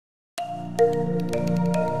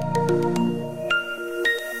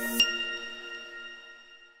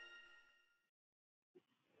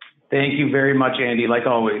Thank you very much, Andy. Like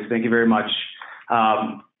always, thank you very much.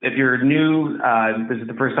 If you're new, this is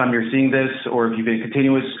the first time you're seeing this, or if you've been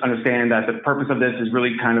continuous, understand that the purpose of this is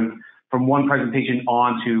really kind of from one presentation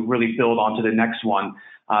on to really build onto the next one.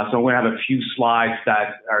 So I'm going to have a few slides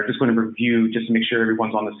that are just going to review just to make sure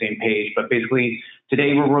everyone's on the same page. But basically,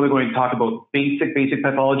 today we're really going to talk about basic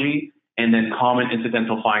pathology and then common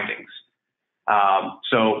incidental findings.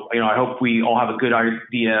 So, I hope we all have a good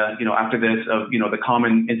idea, after this of, the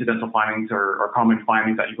common incidental findings or common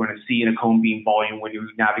findings that you're going to see in a cone beam volume when you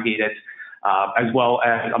navigate it, as well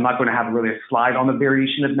as I'm not going to have really a slide on the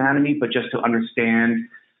variation of anatomy, but just to understand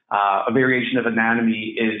a variation of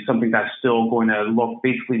anatomy is something that's still going to look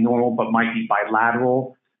basically normal, but might be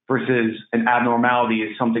bilateral versus an abnormality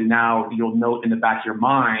is something now you'll note in the back of your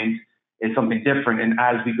mind is something different. And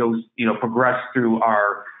as we go, progress through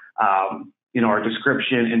our, our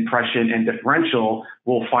description, impression, and differential,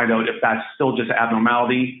 we'll find out if that's still just an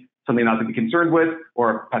abnormality, something not to be concerned with,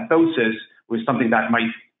 or pathosis was something that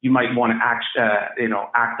you might want to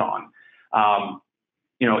act on.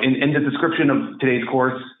 In the description of today's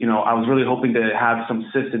course, I was really hoping to have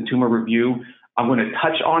some cyst and tumor review. I'm going to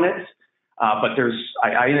touch on it, but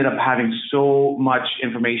I ended up having so much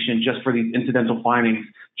information just for these incidental findings,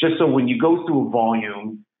 just so when you go through a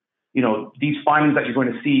volume, these findings that you're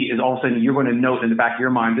going to see is all of a sudden you're going to note in the back of your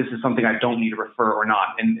mind, this is something I don't need to refer or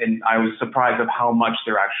not. And I was surprised of how much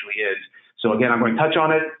there actually is. So again, I'm going to touch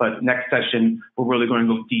on it, but next session, we're really going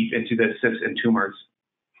to go deep into the cysts and tumors.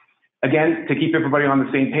 Again, to keep everybody on the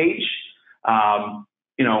same page,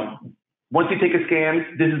 once you take a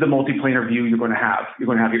scan, this is the multiplanar view you're going to have. You're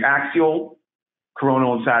going to have your axial,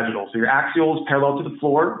 coronal, and sagittal. So your axial is parallel to the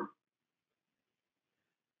floor.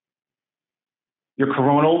 Your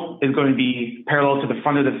coronal is going to be parallel to the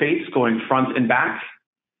front of the face, going front and back.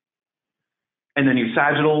 And then your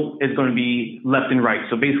sagittal is going to be left and right.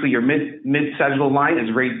 So basically your mid-sagittal line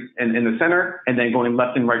is right in the center, and then going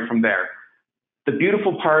left and right from there. The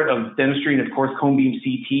beautiful part of dentistry and, of course, cone beam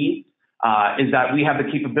CT is that we have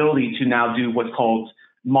the capability to now do what's called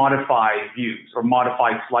modified views or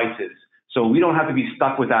modified slices. So we don't have to be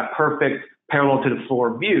stuck with that perfect parallel to the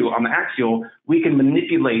floor view on the axial. We can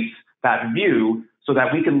manipulate that view so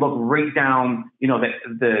that we can look right down,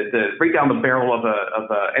 right down the barrel of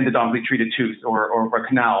a endodontically treated tooth or a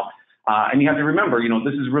canal. And you have to remember,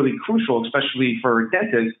 this is really crucial, especially for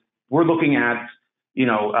dentists. We're looking at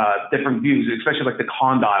different views, especially like the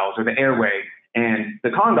condyles or the airway. And the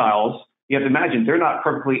condyles, you have to imagine, they're not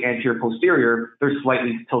perfectly anterior posterior, they're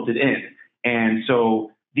slightly tilted in. And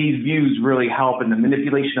so these views really help, and the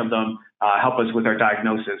manipulation of them help us with our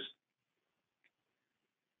diagnosis.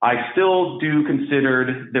 I still do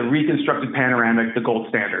consider the reconstructed panoramic the gold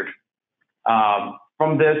standard.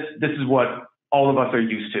 From this is what all of us are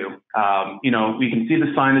used to. We can see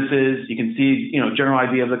the sinuses, you can see, general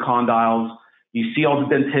idea of the condyles. You see all the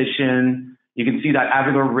dentition, you can see that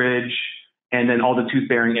alveolar ridge, and then all the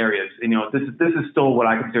tooth-bearing areas. This is still what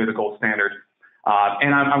I consider the gold standard.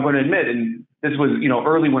 And I'm going to admit, and this was,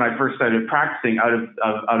 early when I first started practicing out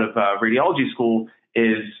of radiology school,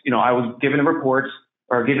 is, I was given a report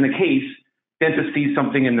or given a case, dentist sees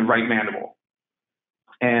something in the right mandible.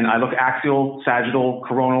 And I look axial, sagittal,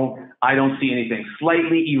 coronal, I don't see anything.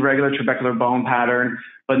 Slightly irregular trabecular bone pattern,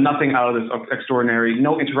 but nothing out of this extraordinary,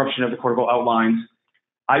 no interruption of the cortical outlines.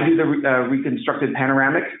 I do the reconstructed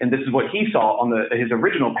panoramic, and this is what he saw on his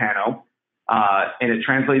original pano, and it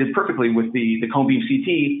translated perfectly with the cone beam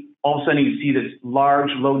CT. All of a sudden, you see this large,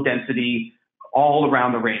 low density all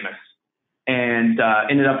around the ramus, and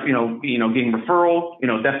ended up, getting referral.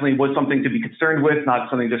 Definitely was something to be concerned with, not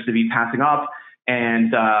something just to be passing up.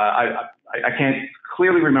 And I can't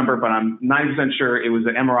clearly remember, but I'm 90% sure it was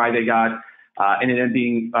an MRI they got. And it ended up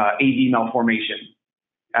being AV malformation,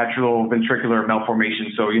 atrioventricular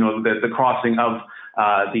malformation. So, the crossing of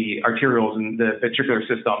the arterioles and the ventricular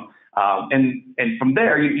system. And from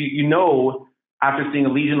there, after seeing a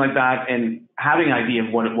lesion like that and having an idea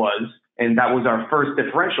of what it was, and that was our first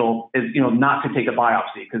differential, is, not to take a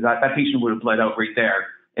biopsy, because that patient would have bled out right there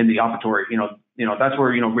in the operatory. That's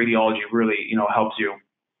where, radiology really, helps you.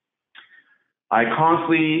 I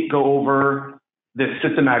constantly go over this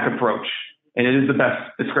systematic approach, and it is the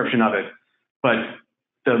best description of it. But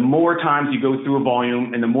the more times you go through a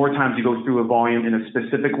volume and the more times you go through a volume in a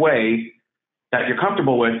specific way that you're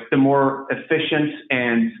comfortable with, the more efficient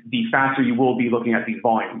and the faster you will be looking at these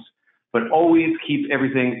volumes. But always keep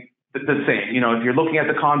everything the same. If you're looking at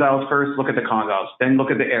the condyles first, look at the condyles, then look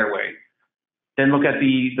at the airway, then look at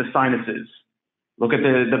the sinuses, Look at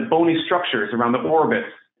the bony structures around the orbits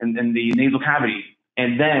and the nasal cavity,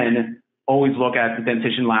 and then always look at the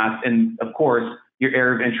dentition last. And of course, your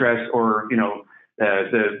area of interest, or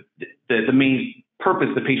the main purpose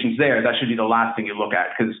the patient's there, that should be the last thing you look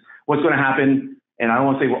at. Because what's going to happen, and I don't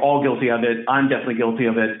want to say we're all guilty of it, I'm definitely guilty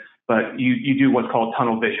of it, but you do what's called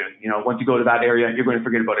tunnel vision. Once you go to that area, you're going to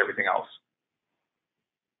forget about everything else.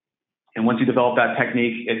 And once you develop that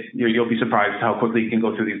technique, you'll be surprised how quickly you can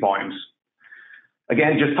go through these volumes.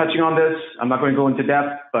 Again, just touching on this, I'm not going to go into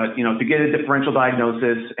depth, but to get a differential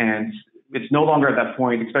diagnosis, and it's no longer at that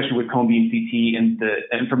point, especially with cone beam CT and the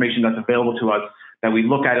information that's available to us, that we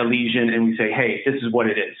look at a lesion and we say, hey, this is what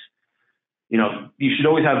it is. You should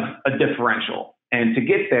always have a differential. And to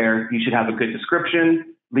get there, you should have a good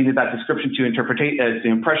description, leading that description to interpretate as the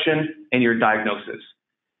impression and your diagnosis.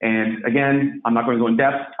 And again, I'm not going to go in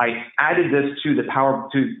depth. I added this to the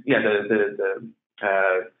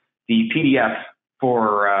PDF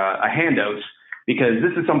for a handout, because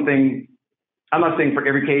this is something, I'm not saying for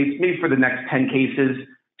every case, maybe for the next 10 cases,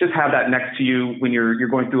 just have that next to you when you're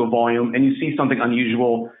going through a volume and you see something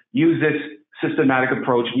unusual. Use this systematic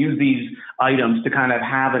approach, use these items to kind of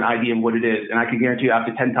have an idea of what it is. And I can guarantee you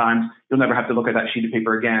after 10 times, you'll never have to look at that sheet of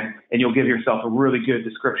paper again, and you'll give yourself a really good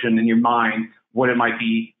description in your mind what it might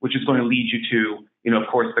be, which is going to lead you to, of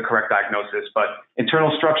course, the correct diagnosis. But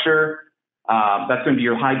internal structure, that's going to be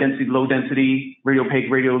your high density, low density, radiopaque,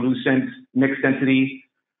 radiolucent, mixed density.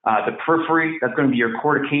 The periphery, that's going to be your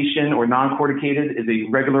cortication or non-corticated, is it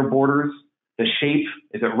regular borders? The shape,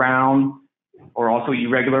 is it round or also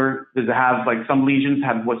irregular? Does it have, like some lesions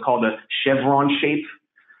have what's called a chevron shape?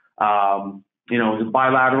 Is it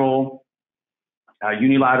bilateral,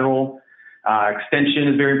 unilateral? Extension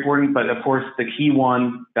is very important, but of course, the key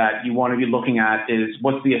one that you want to be looking at is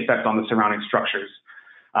what's the effect on the surrounding structures?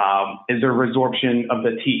 Is there resorption of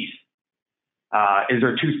the teeth? Is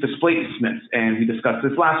there tooth displacements? And we discussed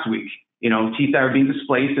this last week. Teeth that are being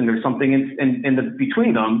displaced and there's something in the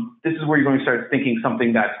between them. This is where you're going to start thinking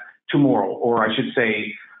something that's tumoral, or I should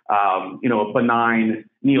say, a benign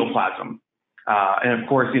neoplasm. And of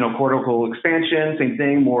course, cortical expansion, same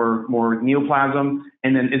thing, more neoplasm.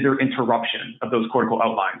 And then is there interruption of those cortical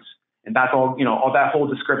outlines? And that's all, all that whole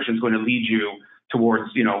description is going to lead you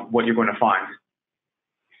towards, what you're going to find.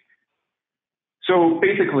 So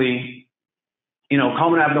basically,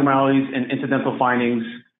 common abnormalities and incidental findings,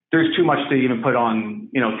 there's too much to even put on,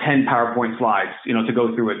 10 PowerPoint slides, to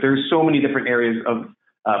go through it. There's so many different areas of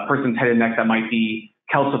a person's head and neck that might be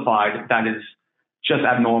calcified that is just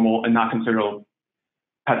abnormal and not considered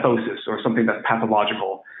pathosis or something that's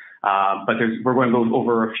pathological. But we're going to go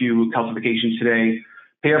over a few calcifications today.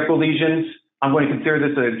 Periapical lesions, I'm going to consider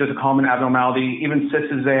this just a common abnormality. Even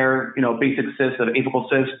cyst is there, basic cyst, an apical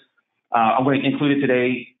cyst. I'm going to include it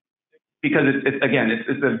today because it's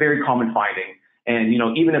a very common finding. And,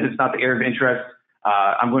 even if it's not the area of interest,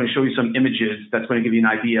 I'm going to show you some images that's going to give you an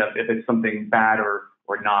idea if it's something bad or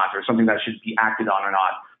not, or something that should be acted on or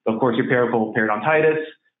not. So of course, your periapical periodontitis,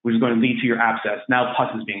 which is going to lead to your abscess. Now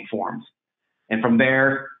pus is being formed. And from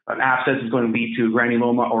there, an abscess is going to lead to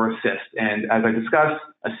granuloma or a cyst. And as I discussed,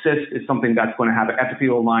 a cyst is something that's going to have an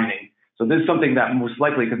epithelial lining. So this is something that most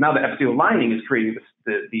likely, because now the epithelial lining is creating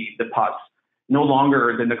the pus, no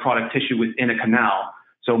longer the necrotic tissue within a canal.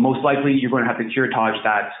 So most likely you're going to have to curettage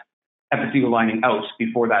that epithelial lining out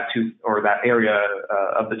before that tooth or that area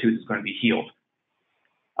of the tooth is going to be healed.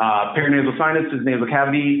 Perinasal sinus is nasal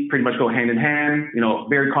cavity, pretty much go hand in hand.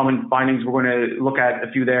 Very common findings. We're going to look at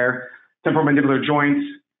a few there. Temporomandibular joints,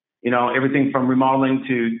 everything from remodeling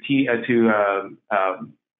to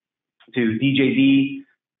DJD,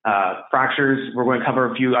 fractures. We're going to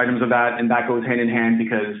cover a few items of that, and that goes hand in hand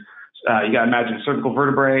because you got to imagine cervical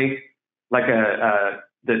vertebrae, like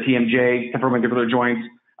the TMJ, temporomandibular joints.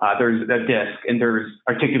 There's a disc and there's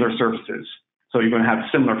articular surfaces. So you're going to have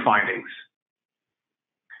similar findings.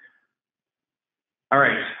 All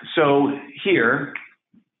right, so here,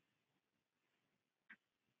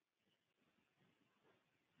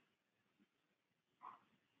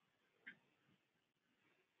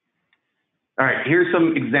 all right, here's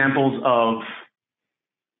some examples of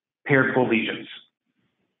periapical lesions.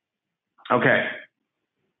 Okay,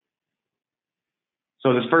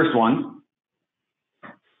 so this first one,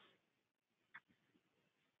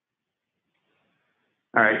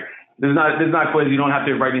 all right. This is not a quiz. You don't have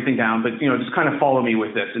to write anything down, but just kind of follow me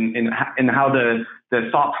with this and how the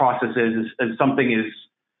thought process is something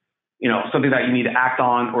something that you need to act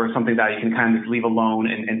on or something that you can kind of leave alone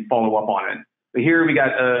and follow up on it. But here we got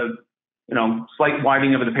a slight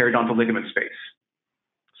widening of the periodontal ligament space.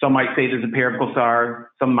 Some might say there's a periapical scar.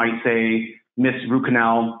 Some might say missed root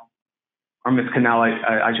canal. missed canal,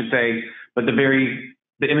 I should say, but the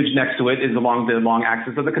image next to it is along the long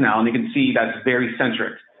axis of the canal, and you can see that's very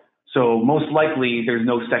centric. So most likely there's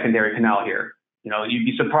no secondary canal here. You know, you'd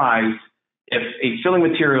be surprised if a filling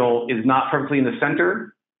material is not perfectly in the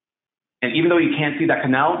center, and even though you can't see that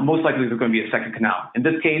canal, most likely there's going to be a second canal. In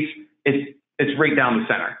this case, it's right down the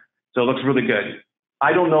center. So it looks really good.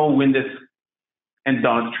 I don't know when this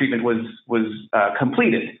endodontic treatment was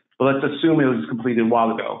completed, but let's assume it was completed a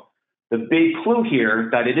while ago. The big clue here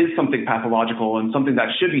that it is something pathological and something that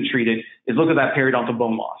should be treated is look at that periodontal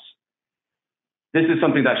bone loss. This is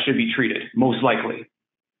something that should be treated, most likely.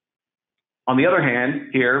 On the other hand,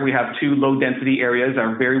 here we have two low density areas that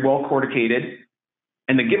are very well corticated.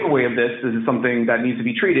 And the giveaway of this is something that needs to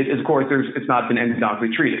be treated is, of course, it's not been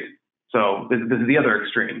endodontically treated. So this is the other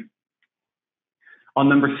extreme. On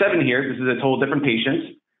number 7 here, this is a total different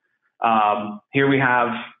patient. Here we have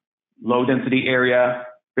low density area,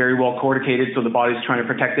 very well corticated, so the body's trying to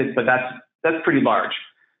protect it, but that's pretty large.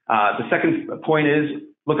 The second point is,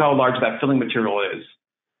 look how large that filling material is.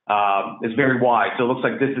 It's very wide. So it looks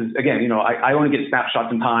like this is, again, you know, I only get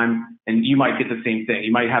snapshots in time, and you might get the same thing.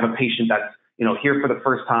 You might have a patient that's, you know, here for the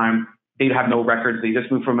first time. They have no records. They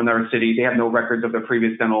just moved from another city. They have no records of their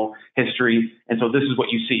previous dental history. And so this is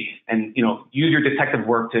what you see. And, you know, use your detective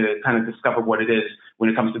work to kind of discover what it is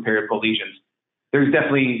when it comes to periapical lesions. There's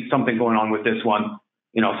definitely something going on with this one,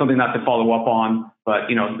 you know, something not to follow up on, but,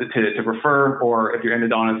 you know, to refer, or if you're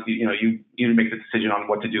endodontist, you know, you make the decision on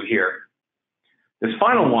what to do here. This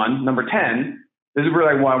final one, number 10, this is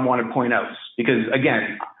really what I want to point out, because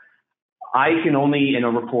again, I can only in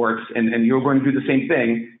a report, and you're going to do the same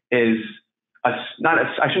thing, is I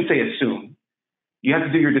shouldn't say assume. You have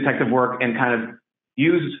to do your detective work and kind of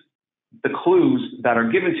use the clues that are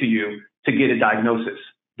given to you to get a diagnosis.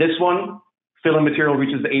 This one, filling material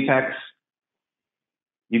reaches the apex.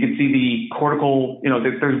 You can see the cortical, you know,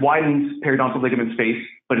 there's widened periodontal ligament space,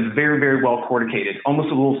 but it's very, very well corticated, almost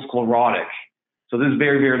a little sclerotic. So this is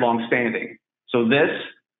very, very long standing. So this,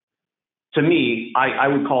 to me, I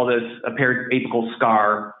would call this a periapical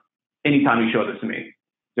scar anytime you show this to me.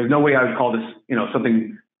 There's no way I would call this, you know,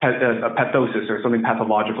 something, a pathosis or something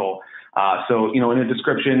pathological. So, you know, in the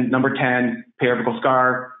description, number 10, periapical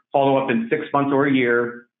scar, follow up in 6 months or a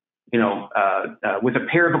year, you know, with a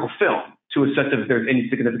periapical film to assess if there's any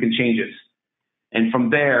significant changes. And from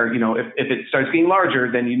there, you know, if it starts getting larger,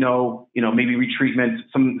 then you know, maybe retreatment,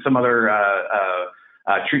 some other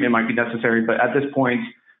treatment might be necessary. But at this point,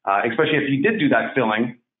 especially if you did do that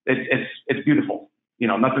filling, it's beautiful. You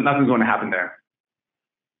know, nothing's going to happen there.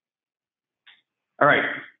 All right.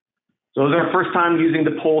 So this is our first time using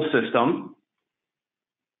the pole system.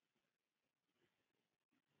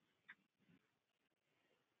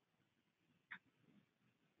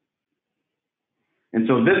 And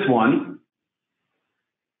so this one,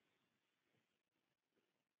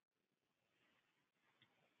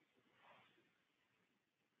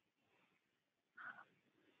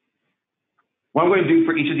 what I'm going to do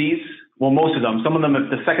for each of these, well, most of them, some of them,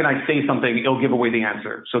 if the second I say something, it'll give away the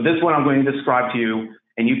answer. So this one I'm going to describe to you,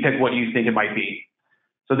 and you pick what you think it might be.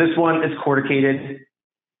 So this one is corticated.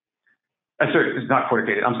 Sorry, it's not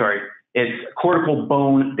corticated. I'm sorry. It's cortical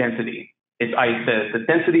bone density. It's the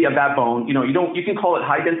density of that bone. You know, you can call it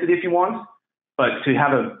high density if you want, but to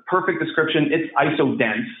have a perfect description, it's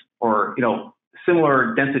isodense, or, you know,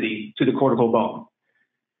 similar density to the cortical bone.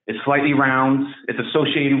 It's slightly round. It's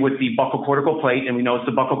associated with the buccal-cortical plate, and we know it's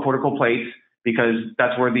the buccal-cortical plate because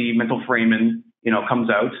that's where the mental foramen, you know, comes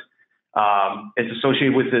out. It's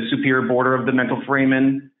associated with the superior border of the mental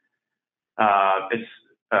foramen. It's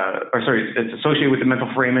associated with the mental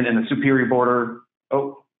foramen and the superior border.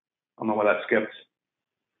 Oh, I don't know why that skipped.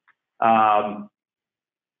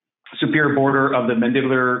 Superior border of the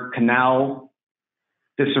mandibular canal.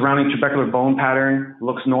 The surrounding trabecular bone pattern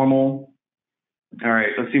looks normal. All right,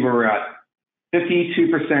 let's see where we're at.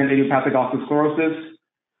 52% idiopathic osteosclerosis,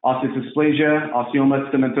 osseous dysplasia,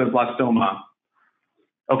 osteoma, cementoblastoma.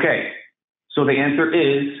 Okay, so the answer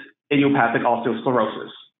is idiopathic osteosclerosis.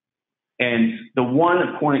 And the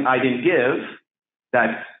one point I didn't give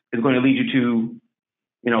that is going to lead you to,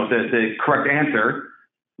 you know, the correct answer.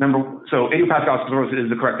 So idiopathic osteosclerosis is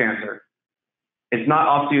the correct answer. It's not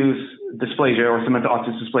osseous dysplasia or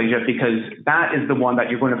cementoosseous dysplasia, because that is the one that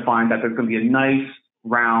you're going to find that there's going to be a nice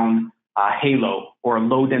round halo or a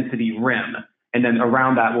low density rim, and then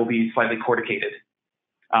around that will be slightly corticated.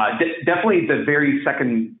 Definitely the very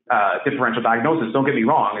second differential diagnosis. Don't get me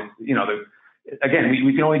wrong. It's, you know, again,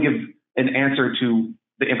 we can only give an answer to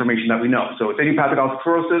the information that we know. So it's idiopathic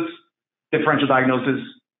osteosclerosis, differential diagnosis,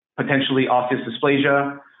 potentially osseous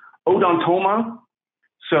dysplasia, odontoma.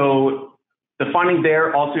 So The findings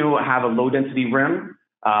there also have a low density rim.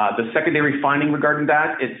 The secondary finding regarding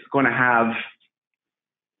that, it's going to have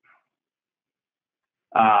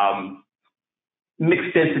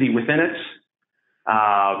mixed density within it.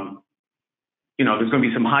 There's going to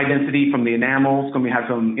be some high density from the enamel. It's going to have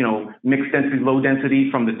some, mixed density, low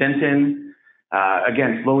density from the dentin.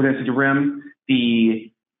 Again, it's low density rim.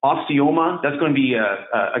 The osteoma, that's going to be,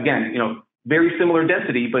 again, very similar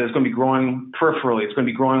density, but it's going to be growing peripherally. It's going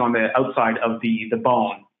to be growing on the outside of the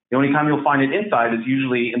bone. The only time you'll find it inside is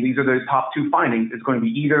usually, and these are the top two findings, it's going to be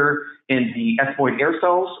either in the ethmoid air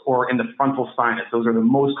cells or in the frontal sinus. Those are the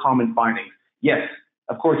most common findings. Yes,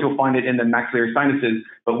 of course, you'll find it in the maxillary sinuses,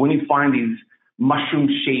 but when you find these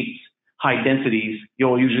mushroom-shaped high densities,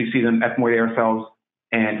 you'll usually see them ethmoid air cells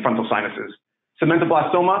and frontal sinuses.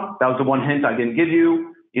 Cemento-blastoma, that was the one hint I didn't give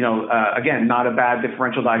you. Again, not a bad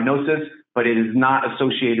differential diagnosis, but it is not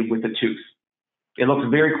associated with the tooth. It looks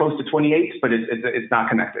very close to 28, but it's not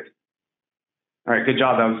connected. All right, good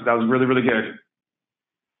job. That was really, really good.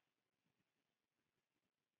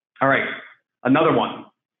 All right, another one.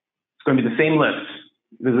 It's going to be the same list.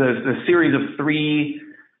 There's a series of 3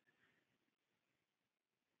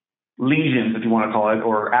 lesions, if you want to call it,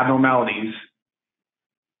 or abnormalities.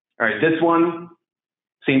 All right, this one,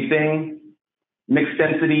 same thing, mixed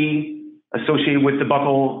density associated with the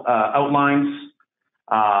buccal outlines.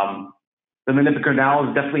 The mandibular canal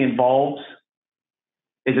is definitely involved.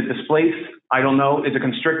 Is it displaced? I don't know. Is it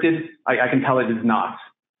constricted? I can tell it is not.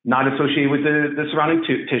 Not associated with the surrounding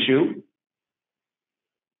tissue.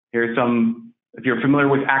 Here's some, if you're familiar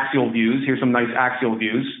with axial views, here's some nice axial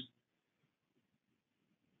views.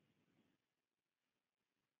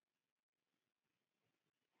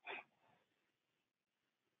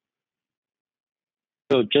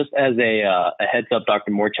 So just as a heads up,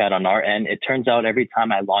 Dr. Morchat, on our end, it turns out every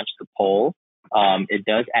time I launch the poll, it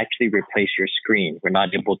does actually replace your screen. We're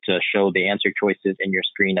not able to show the answer choices in your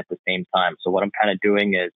screen at the same time. So what I'm kind of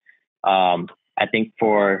doing is, I think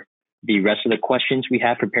for the rest of the questions we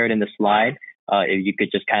have prepared in the slide, if you could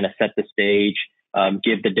just kind of set the stage,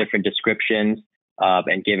 give the different descriptions,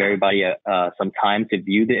 and give everybody some time to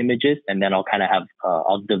view the images, and then I'll kind of have,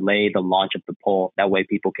 I'll delay the launch of the poll. That way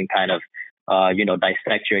people can kind of,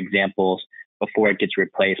 dissect your examples before it gets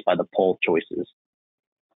replaced by the poll choices.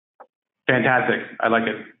 Fantastic. I like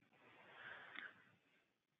it.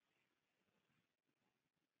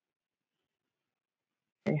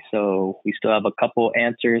 Okay, so we still have a couple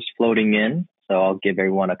answers floating in, so I'll give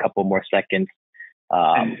everyone a couple more seconds.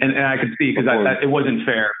 And I could see, because it wasn't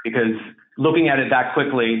fair, because looking at it that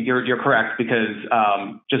quickly, you're correct, because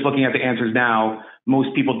just looking at the answers now,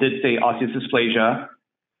 most people did say osseous dysplasia.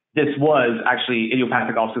 This was actually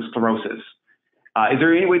idiopathic ulcerative sclerosis. Is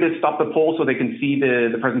there any way to stop the poll so they can see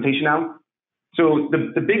the presentation now? So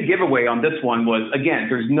the big giveaway on this one was, again,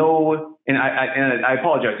 there's no, and I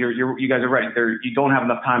apologize, you guys are right. You don't have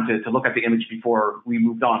enough time to look at the image before we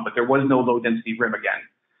moved on, but there was no low density rim again.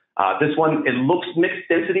 This one, it looks mixed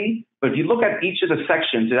density, but if you look at each of the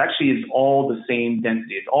sections, it actually is all the same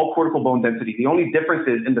density. It's all cortical bone density. The only difference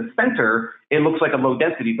is in the center, it looks like a low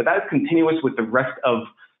density, but that is continuous with the rest of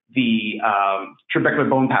the trabecular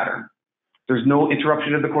bone pattern. There's no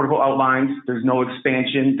interruption of the cortical outlines. There's no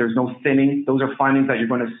expansion. There's no thinning. Those are findings that you're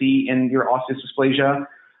going to see in your osseous dysplasia.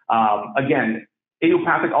 Again,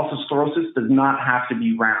 idiopathic ulcerative sclerosis does not have to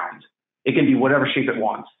be round. It can be whatever shape it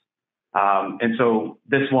wants. And so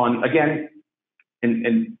this one, again,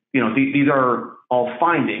 these are all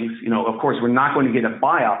findings. Of course, we're not going to get a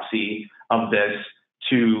biopsy of this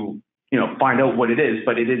to find out what it is,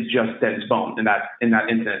 but it is just dense bone in that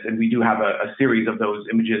instance. And we do have a series of those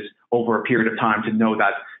images over a period of time to know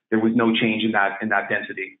that there was no change in that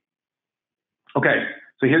density. Okay,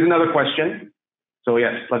 so here's another question. So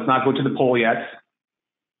yes, let's not go to the poll yet.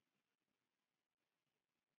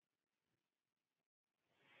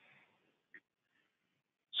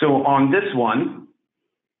 So on this one,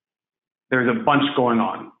 there's a bunch going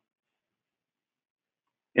on.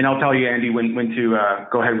 And I'll tell you, Andy, when to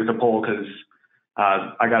go ahead with the poll, because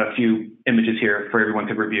I got a few images here for everyone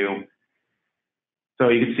to review. So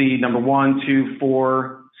you can see number 1, 2,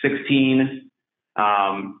 4, 16,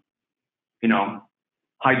 high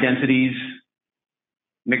densities,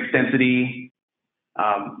 mixed density,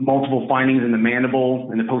 multiple findings in the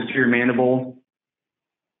mandible, in the posterior mandible.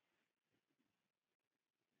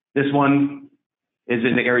 This one is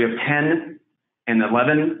in the area of 10 and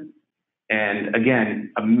 11. And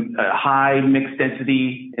again, a high mixed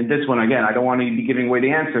density. And this one, again, I don't want to be giving away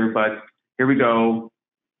the answer, but here we go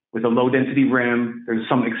with a low density rim. There's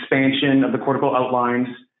some expansion of the cortical outlines.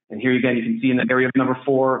 And here again, you can see in the area of number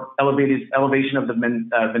 4, elevation of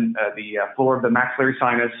the floor of the maxillary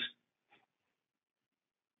sinus.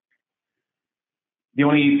 The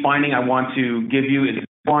only finding I want to give you is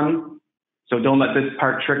one, so don't let this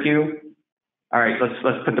part trick you. All right,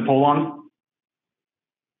 let's put the poll on.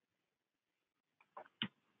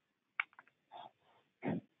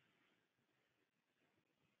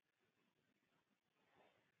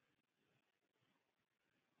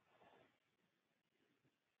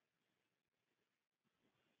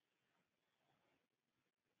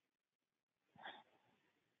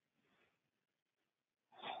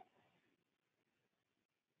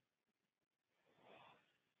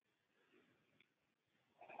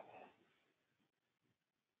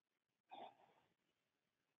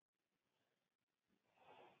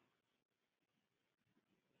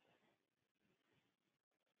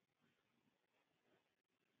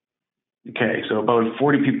 Okay, so about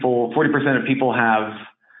 40% of people have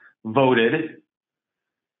voted.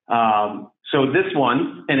 So this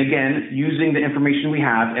one, and again, using the information we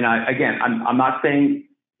have, and I'm not saying,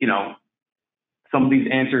 some of these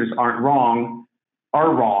answers are wrong,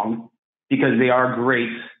 because they are great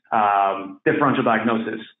differential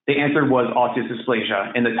diagnosis. The answer was osseous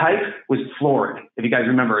dysplasia, and the type was florid. If you guys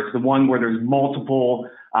remember, it's the one where there's multiple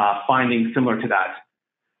findings similar to that.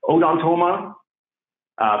 Odontoma,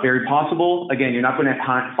 very possible. Again, you're not going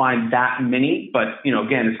to find that many, but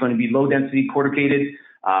again, it's going to be low density corticated,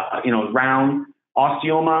 round.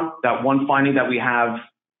 Osteoma, that one finding that we have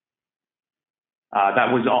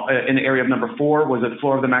that was in the area of number 4 was the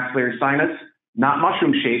floor of the maxillary sinus, not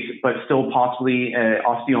mushroom shaped, but still possibly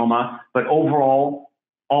osteoma. But overall,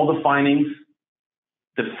 all the findings,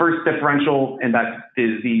 the first differential, and that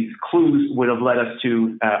is these clues would have led us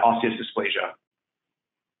to osseous dysplasia.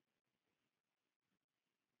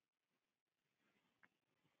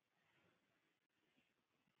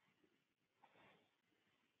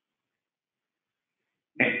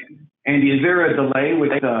 Andy, is there a delay with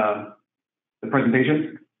the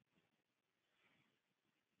presentation?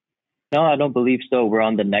 No, I don't believe so. We're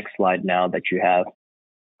on the next slide now that you have.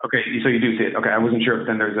 Okay, so you do see it. Okay, I wasn't sure if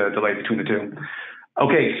then there's a delay between the two.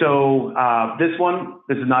 Okay, so this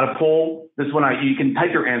is not a poll. This one, you can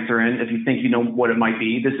type your answer in if you think you know what it might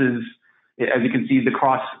be. This is, as you can see, the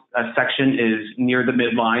cross section is near the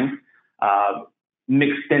midline.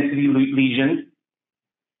 Mixed density lesion.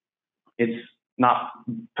 It's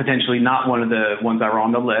potentially not one of the ones that were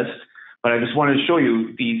on the list, but I just wanted to show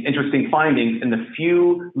you these interesting findings and the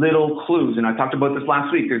few little clues. And I talked about this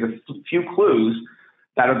last week. There's a few clues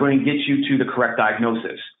that are going to get you to the correct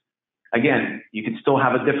diagnosis. Again, you can still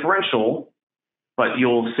have a differential, but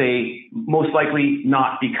you'll say most likely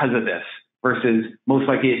not because of this versus most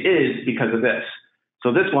likely it is because of this.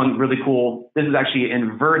 So this one, really cool. This is actually an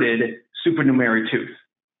inverted supernumerary tooth.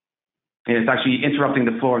 And it's actually interrupting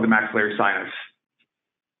the floor of the maxillary sinus.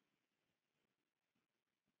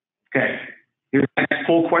 Okay, here's the next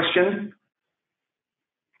poll question.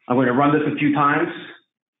 I'm going to run this a few times.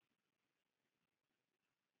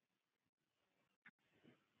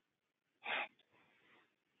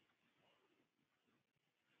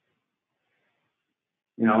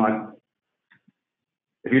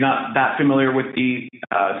 If you're not that familiar with the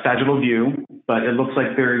sagittal view, but it looks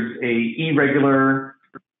like there's a irregular,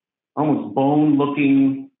 almost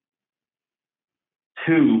bone-looking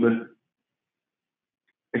tube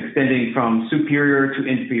extending from superior to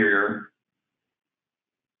inferior.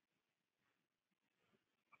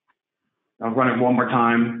 I'll run it one more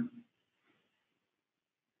time.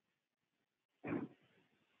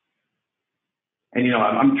 And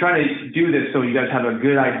I'm trying to do this so you guys have a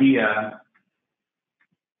good idea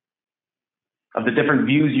of the different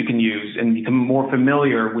views you can use and become more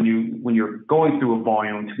familiar when you're going through a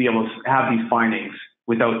volume to be able to have these findings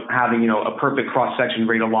without having a perfect cross section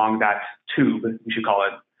right along that tube, we should call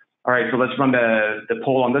it. All right, so let's run the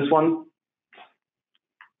poll on this one.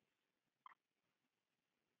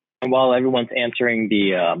 And while everyone's answering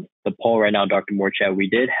the poll right now, Dr. Morchat, we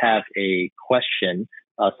did have a question.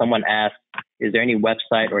 Someone asked, is there any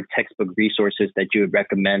website or textbook resources that you would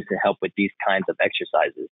recommend to help with these kinds of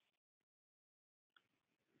exercises?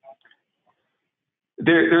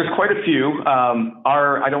 There's quite a few.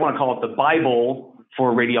 I don't want to call it the Bible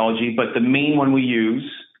for radiology, but the main one we use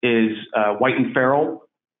is White and Farrell.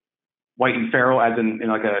 White and Farrell as in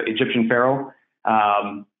like an Egyptian pharaoh,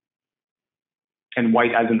 and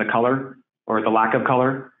white as in the color or the lack of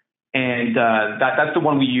color. And that's the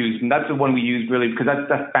one we use. And that's the one we use really because that's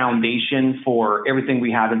the foundation for everything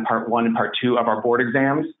we have in part 1 and part 2 of our board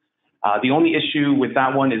exams. The only issue with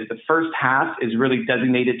that one is the first half is really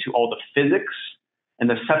designated to all the physics. And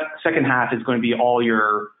the second half is going to be all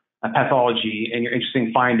your pathology and your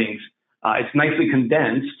interesting findings. It's nicely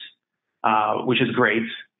condensed, which is great.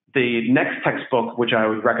 The next textbook, which I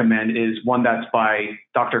would recommend, is one that's by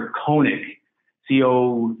Dr. Koenig,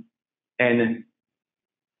 C-O-N-E-G,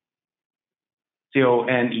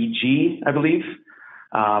 I believe.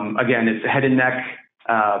 Again, it's head and neck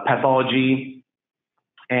pathology,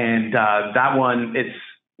 and that one,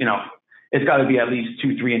 it's got to be at least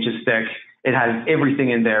 2-3 inches thick. It has everything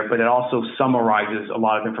in there, but it also summarizes a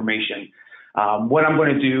lot of information. What I'm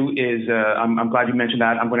going to do is, I'm glad you mentioned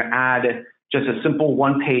that. I'm going to add just a simple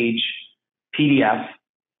one-page PDF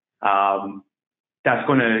that's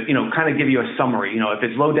going to, kind of give you a summary. If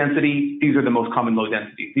it's low density, these are the most common low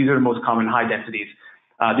densities. These are the most common high densities.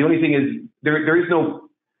 The only thing is there is no,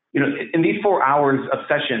 in these 4 hours of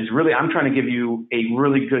sessions, really, I'm trying to give you a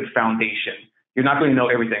really good foundation. You're not going to know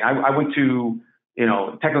everything. I went to,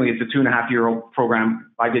 technically it's a 2.5-year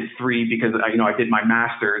program. I did 3 because, I did my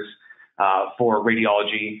master's for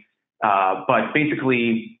radiology. But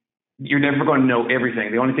basically, you're never going to know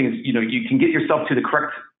everything. The only thing is, you can get yourself to the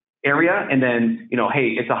correct area, and then,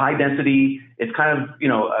 hey, it's a high density, it's kind of,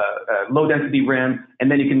 a low density rim,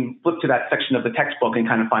 and then you can flip to that section of the textbook and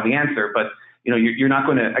kind of find the answer. But, you're not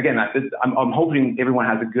going to, again, I'm hoping everyone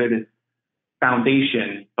has a good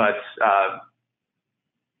foundation, but,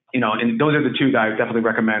 and those are the 2 that I definitely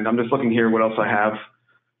recommend. I'm just looking here what else I have.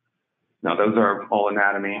 No, those are all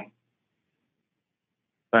anatomy.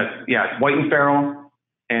 But yeah, White and Farrell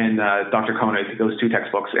and Dr. Koenig, those 2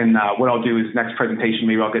 textbooks. And what I'll do is next presentation,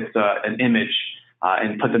 maybe I'll get an image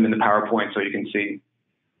and put them in the PowerPoint so you can see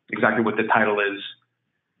exactly what the title is.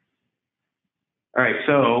 All right,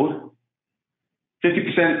 so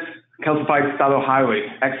 50% calcified stylohyoid.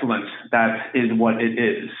 Excellent. That is what it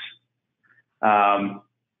is.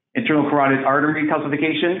 Internal carotid artery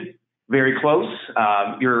calcification, very close.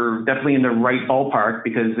 You're definitely in the right ballpark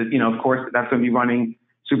because, of course, that's going to be running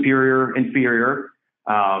superior, inferior.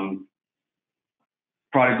 Parotid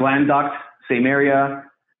gland duct, same area.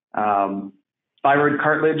 Thyroid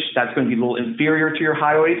cartilage, that's going to be a little inferior to your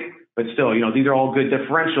hyoid, but still, these are all good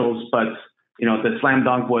differentials, but, the slam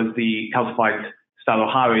dunk was the calcified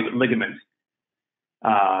stylohyoid ligament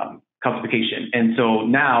calcification. And so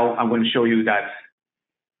now I'm going to show you that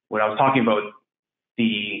what I was talking about,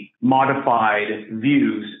 the modified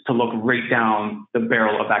views to look right down the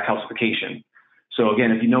barrel of that calcification. So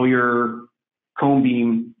again, if you know your cone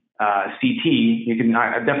beam CT, you can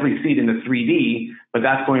definitely see it in the 3D, but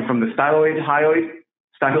that's going from the styloid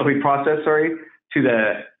process, to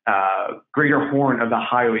the greater horn of the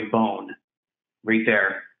hyoid bone right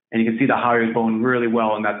there. And you can see the hyoid bone really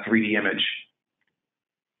well in that 3D image.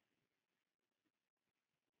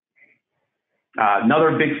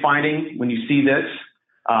 Another big finding when you see this,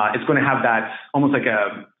 it's going to have that almost like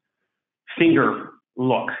a finger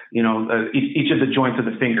look, each of the joints of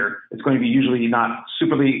the finger. It's going to be usually not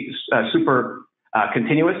super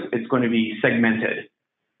continuous. It's going to be segmented.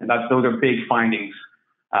 And those are big findings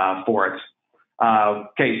for it.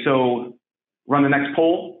 Okay, so run the next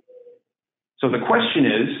poll. So the question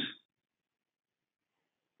is,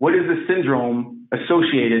 what is the syndrome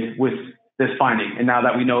associated with this finding? And now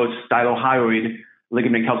that we know it's stylohyoid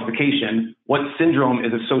ligament calcification, what syndrome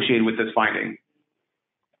is associated with this finding?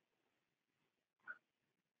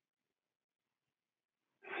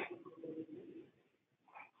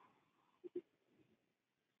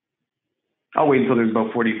 I'll wait until there's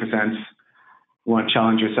about 40%. You want to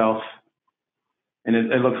challenge yourself. And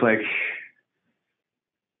it looks like,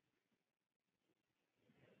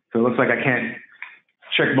 I can't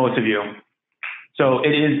trick most of you. So it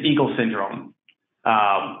is Eagle syndrome.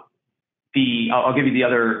 I'll give you the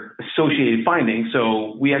other associated findings.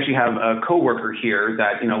 So we actually have a coworker here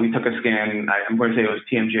that, we took a scan. I'm going to say it was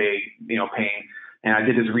TMJ, pain. And I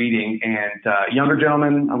did his reading, and younger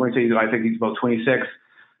gentleman, I'm going to say, I think he's about 26,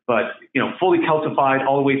 but, fully calcified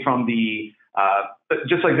all the way from the,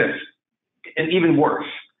 just like this, and even worse,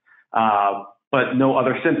 but no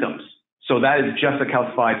other symptoms. So that is just a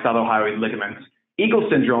calcified stylohyoid ligament. Eagle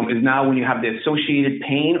syndrome is now when you have the associated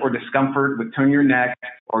pain or discomfort with turning your neck,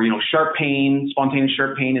 or, sharp pain, spontaneous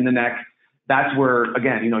sharp pain in the neck. That's where,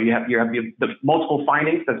 again, you have the multiple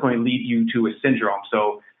findings that's going to lead you to a syndrome.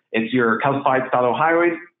 So it's your calcified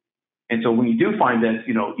stylohyoid. And so when you do find this,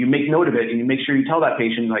 you make note of it and you make sure you tell that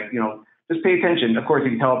patient, just pay attention. Of course,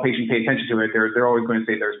 if you tell a patient, pay attention to it, they're always going to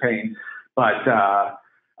say there's pain. But,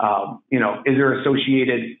 is there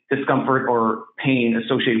associated discomfort or pain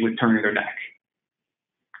associated with turning their neck?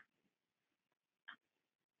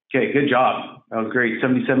 Okay, good job. That was great,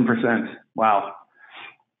 77%. Wow.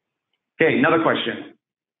 Okay, another question.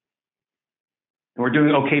 And we're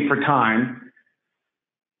doing okay for time.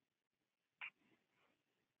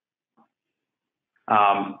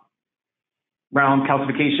 Round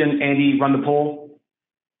calcification. Andy, run the poll.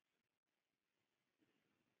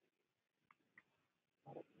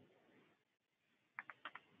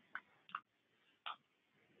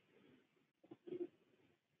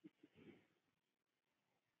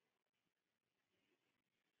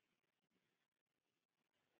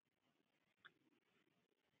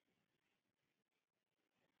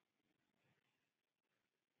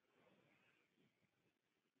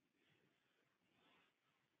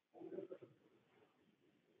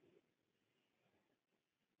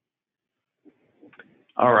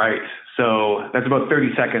 All right, so that's about 30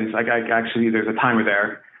 seconds. Actually, there's a timer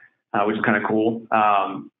there, which is kind of cool.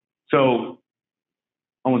 So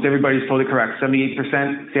almost everybody's totally correct.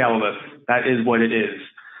 78% Cialis. That is what it is.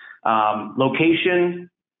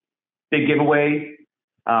 Location, big giveaway.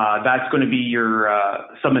 That's going to be your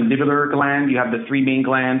submandibular gland. You have the three main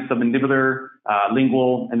glands: submandibular,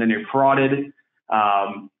 lingual, and then your parotid.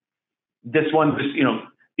 This one,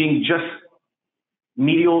 being just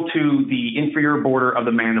medial to the inferior border of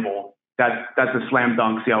the mandible. That's a slam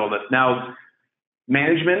dunk Cialis. Now,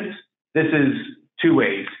 management, this is two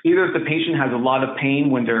ways. Either if the patient has a lot of pain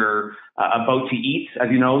when they're about to eat, as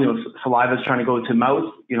you know, saliva is trying to go to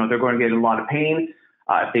mouth, they're going to get a lot of pain.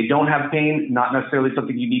 If they don't have pain, not necessarily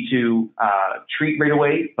something you need to treat right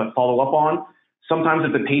away, but follow up on. Sometimes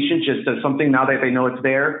if the patient just does something now that they know it's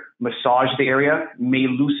there, massage the area, may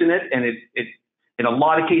loosen it, and it in a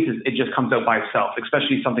lot of cases, it just comes out by itself,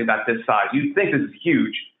 especially something that's this size. You'd think this is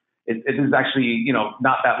huge. It is actually,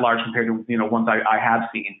 not that large compared to, ones I have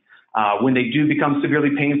seen. When they do become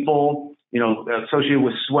severely painful, associated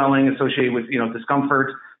with swelling, associated with,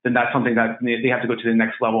 discomfort, then that's something that they have to go to the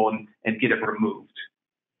next level and get it removed.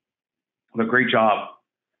 Well, great job.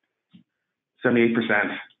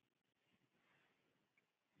 78%.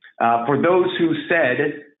 For those who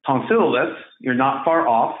said tonsillitis, you're not far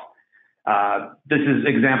off. This is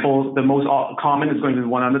example, the most common is going to be the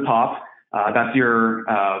one on the top. That's your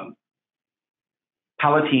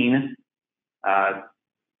palatine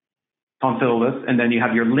tonsillitis, and then you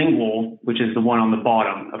have your lingual, which is the one on the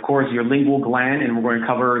bottom. Of course, your lingual gland, and we're going to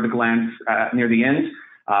cover the glands near the end,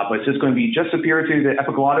 but it's just going to be just superior to the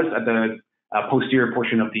epiglottis at the posterior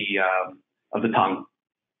portion of the tongue.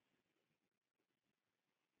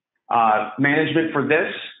 Management for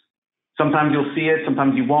this, sometimes you'll see it,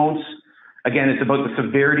 sometimes you won't. Again, it's about the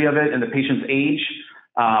severity of it and the patient's age.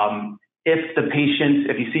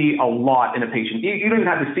 If you see a lot in a patient, you don't even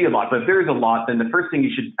have to see a lot, but if there is a lot, then the first thing you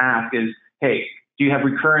should ask is, hey, do you have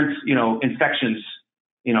recurrent, infections,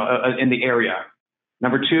 in the area?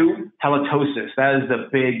 Number two, halitosis. That is the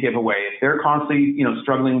big giveaway. If they're constantly,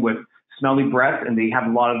 struggling with smelly breath and they have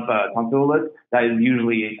a lot of tonsillitis, that is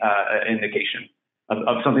usually an indication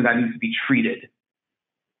of something that needs to be treated.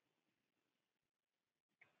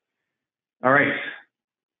 All right,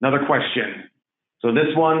 another question. So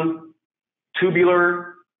this one,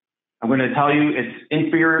 tubular, I'm going to tell you it's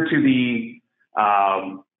inferior to the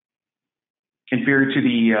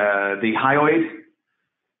hyoid.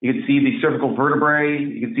 You can see the cervical vertebrae.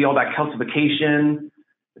 You can see all that calcification.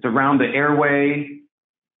 It's around the airway.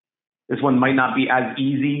 This one might not be as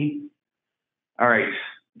easy. All right,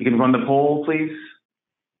 you can run the poll, please.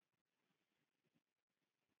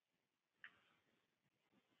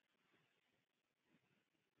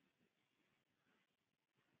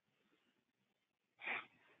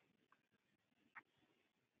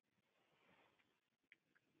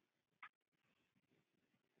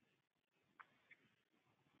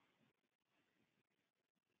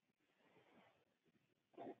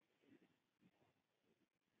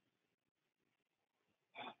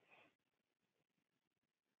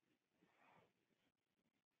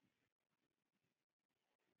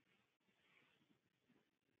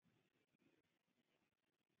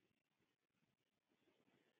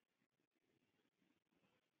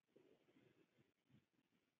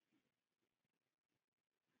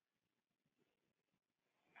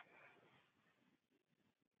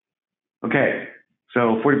 Okay,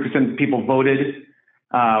 so 40% of people voted.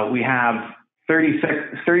 We have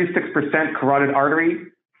 36% carotid artery,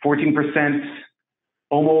 14%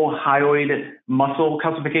 omohyoid muscle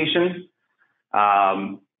calcification,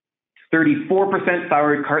 34%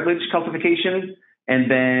 thyroid cartilage calcification, and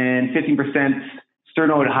then 15%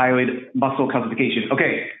 sternohyoid muscle calcification.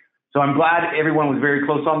 Okay, so I'm glad everyone was very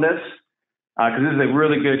close on this, because this is a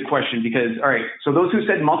really good question. Because, all right, so those who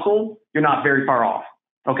said muscle, you're not very far off.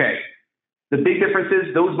 Okay. The big difference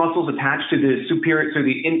is those muscles attach to the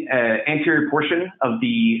anterior portion of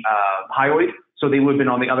the hyoid, so they would have been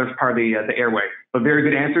on the other part of the airway. But very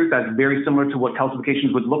good answers. That's very similar to what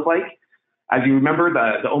calcifications would look like. As you remember,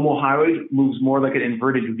 the omohyoid moves more like an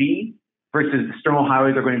inverted V versus the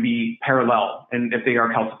sternohyoids are going to be parallel and if they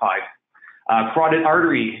are calcified. Carotid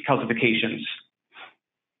artery calcifications.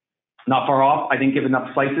 Not far off. I didn't give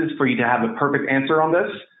enough slices for you to have a perfect answer on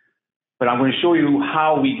this, but I'm going to show you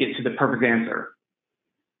how we get to the perfect answer.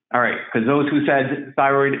 All right, because those who said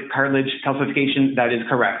thyroid cartilage calcification, that is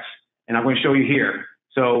correct. And I'm going to show you here.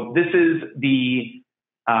 So this is the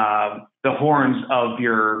horns of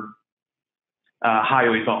your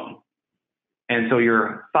hyoid bone. And so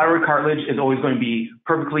your thyroid cartilage is always going to be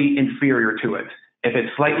perfectly inferior to it. If it's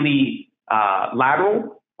slightly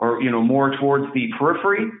lateral or more towards the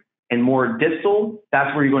periphery and more distal,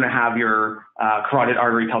 that's where you're going to have your carotid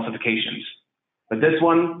artery calcifications. But this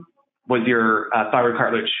one was your thyroid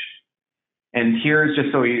cartilage. And here's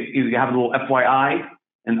just so you have a little FYI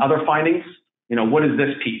and other findings. What is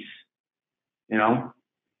this piece?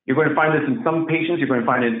 You're going to find this in some patients, you're going to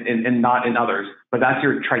find it in not in others, but that's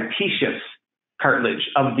your tripetius cartilage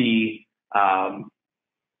of the, I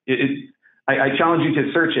challenge you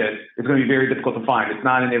to search it. It's going to be very difficult to find. It's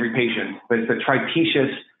not in every patient, but it's the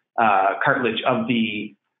tripetius cartilage of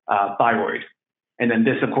the thyroid. And then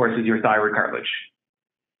this, of course, is your thyroid cartilage.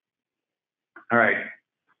 All right.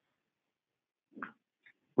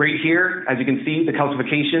 Right here, as you can see, the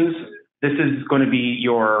calcifications, this is going to be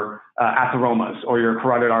your atheromas or your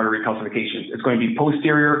carotid artery calcifications. It's going to be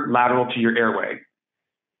posterior lateral to your airway.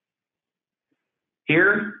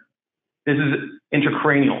 Here, this is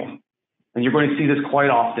intracranial, and you're going to see this quite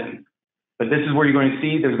often. But this is where you're going to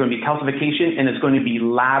see there's going to be calcification, and it's going to be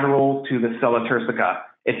lateral to the sella turcica.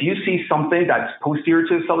 If you see something that's posterior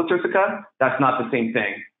to the sella turcica, that's not the same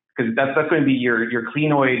thing, because that's going to be your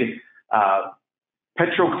clinoid,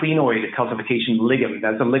 petroclinoid calcification ligament.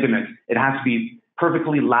 That's a ligament. It has to be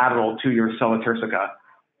perfectly lateral to your sella turcica.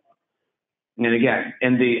 And again,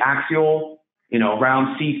 in the axial,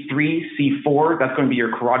 around C3, C4, that's going to be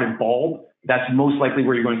your carotid bulb. That's most likely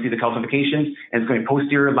where you're going to see the calcifications, and it's going to be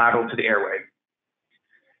posterior lateral to the airway.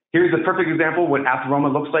 Here's a perfect example of what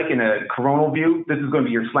atheroma looks like in a coronal view. This is going to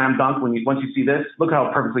be your slam dunk. Once you see this, look how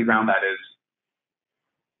perfectly round that is.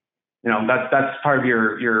 That's part of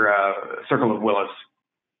your circle of Willis.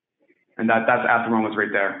 And that's atheromas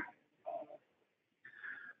right there.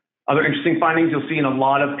 Other interesting findings you'll see in a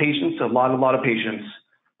lot of patients, a lot of patients,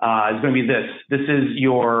 is going to be this. This is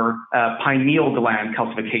your pineal gland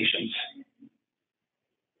calcifications.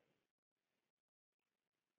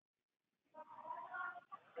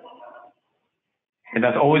 And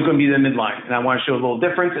that's always going to be the midline. And I want to show a little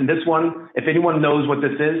difference in this one. If anyone knows what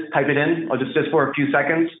this is, type it in. I'll just for a few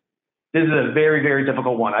seconds. This is a very, very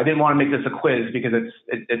difficult one. I didn't want to make this a quiz because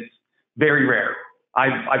it's very rare.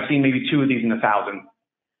 I've seen maybe 2 of these in 1,000.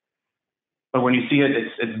 But when you see it,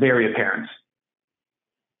 it's very apparent.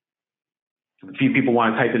 A few people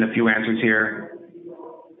want to type in a few answers here.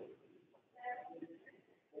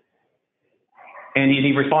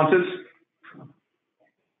 Any responses?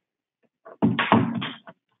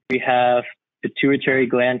 We have pituitary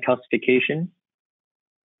gland calcification.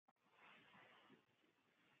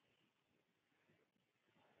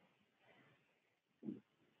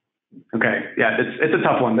 Okay, yeah, it's a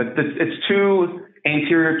tough one. It's too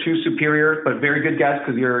anterior, too superior, but very good guess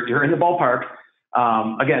because you're in the ballpark.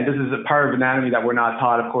 Again, this is a part of anatomy that we're not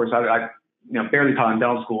taught. Of course, I barely taught in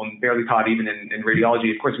dental school and barely taught even in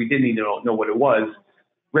radiology. Of course, we did need to know what it was.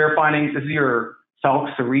 Rare findings. This is your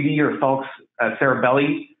falx ceredi or falx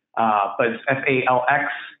cerebelli, but it's FALX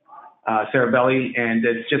cerebelli, and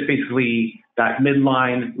it's just basically that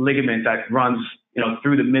midline ligament that runs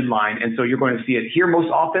through the midline. And so you're going to see it here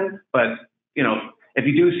most often, but if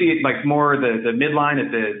you do see it like more the midline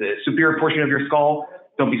at the superior portion of your skull,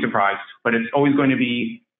 don't be surprised. But it's always going to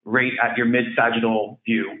be right at your mid-sagittal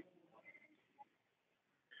view.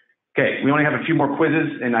 Okay, we only have a few more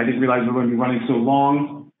quizzes, and I didn't realize we were going to be running so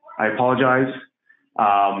long. I apologize.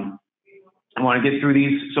 I want to get through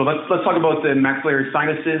these. So let's talk about the maxillary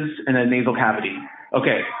sinuses and the nasal cavity.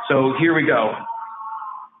 Okay, so here we go.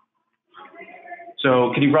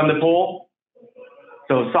 So can you run the poll?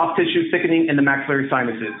 So soft tissue thickening in the maxillary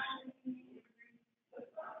sinuses.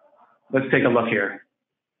 Let's take a look here.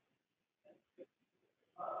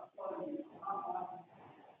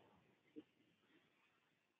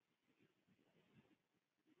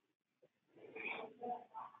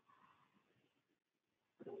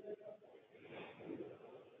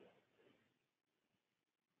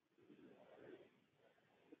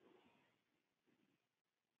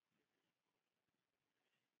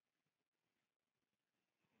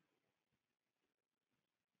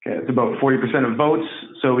 Okay, it's about 40% of votes.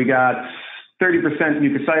 So we got 30%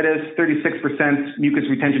 mucositis, 36% mucus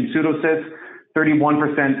retention pseudocysts,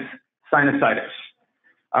 31% sinusitis.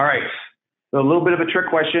 All right, so a little bit of a trick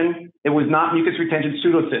question. It was not mucus retention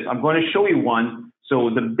pseudocyst. I'm going to show you one. So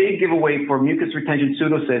the big giveaway for mucus retention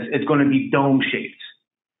pseudocyst is going to be dome-shaped.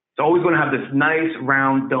 It's always going to have this nice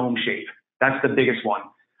round dome shape. That's the biggest one.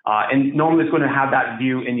 And normally it's going to have that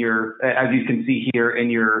view in your, as you can see here in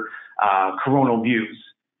your coronal views.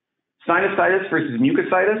 Sinusitis versus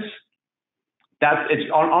mucositis,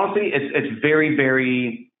 honestly, it's very,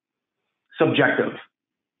 very subjective.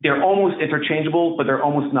 They're almost interchangeable, but they're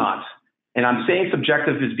almost not. And I'm saying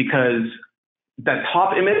subjective is because that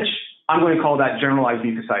top image, I'm going to call that generalized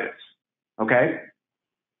mucositis, okay?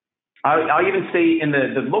 I'll even say in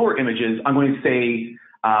the lower images, I'm going to say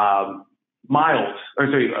moderate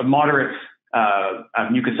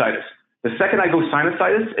mucositis. The second I go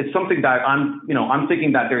sinusitis, it's something that I'm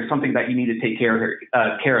thinking that there's something that you need to take care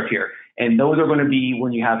of here. And those are going to be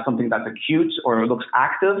when you have something that's acute or looks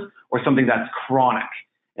active or something that's chronic.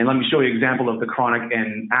 And let me show you an example of the chronic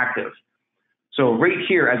and active. So right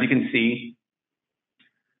here, as you can see,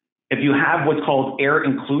 if you have what's called air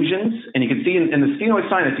inclusions, and you can see in the sphenoid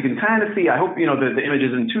sinus, you can kind of see, I hope the image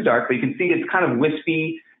isn't too dark, but you can see it's kind of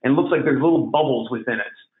wispy and looks like there's little bubbles within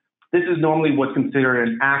it. This is normally what's considered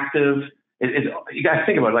an active, you guys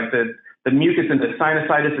think about it, like the mucus in the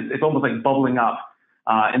sinusitis, it's almost like bubbling up.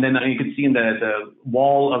 And then you can see in the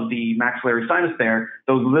wall of the maxillary sinus there,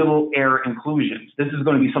 those little air inclusions. This is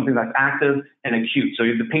going to be something that's active and acute. So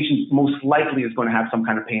the patient most likely is going to have some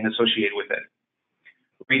kind of pain associated with it.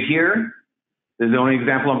 Right here, this is the only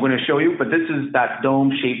example I'm going to show you, but this is that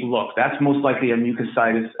dome-shaped look. That's most likely a mucus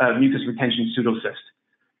retention pseudocyst.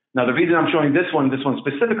 Now, the reason I'm showing this one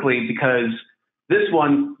specifically, because this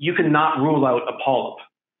one, you cannot rule out a polyp.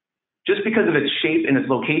 Just because of its shape and its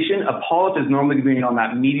location, a polyp is normally going to be on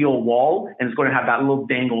that medial wall, and it's going to have that little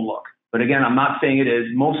dangle look. But again, I'm not saying it is.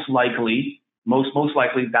 Most likely, most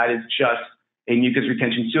likely, that is just a mucus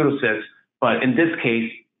retention pseudocyst. But in this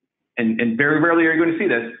case, and very rarely are you going to see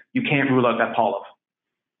this, you can't rule out that polyp.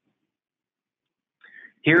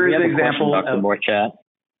 Here is an example of Dr. Morchat.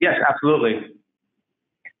 Yes, absolutely.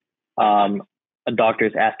 A doctor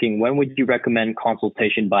is asking, when would you recommend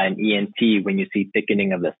consultation by an ENT when you see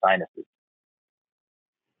thickening of the sinuses?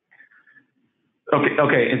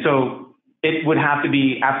 Okay, and so it would have to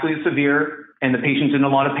be absolutely severe, and the patient's in a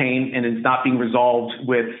lot of pain, and it's not being resolved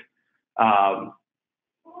with,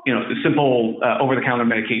 the simple over-the-counter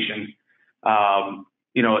medication.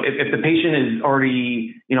 If the patient is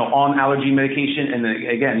already, on allergy medication, and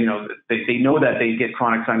again, they know that they get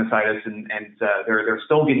chronic sinusitis and they're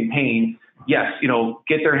still getting pain, yes,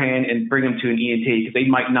 get their hand and bring them to an ENT, because they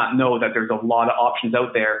might not know that there's a lot of options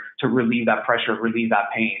out there to relieve that pressure, relieve that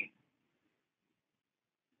pain.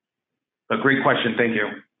 But great question, thank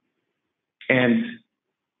you. And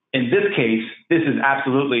in this case, this is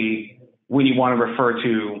absolutely when you want to refer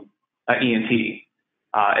to an ENT.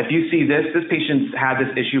 If you see this patient's had this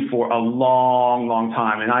issue for a long, long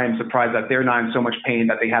time, and I am surprised that they're not in so much pain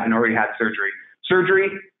that they haven't already had surgery. Surgery,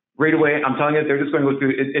 right away, I'm telling you, they're just going to go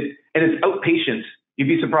through it, and it's outpatient. You'd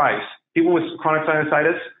be surprised. People with chronic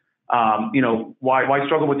sinusitis, why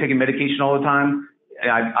struggle with taking medication all the time?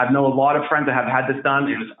 I know a lot of friends that have had this done.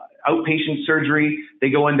 It was outpatient surgery. They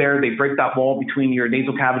go in there, they break that wall between your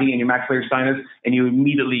nasal cavity and your maxillary sinus, and you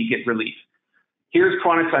immediately get relief. Here's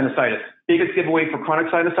chronic sinusitis. Biggest giveaway for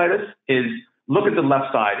chronic sinusitis is look at the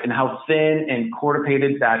left side and how thin and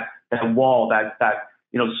corticated that wall, that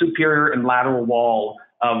superior and lateral wall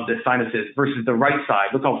of the sinuses versus the right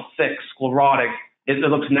side. Look how thick, sclerotic. It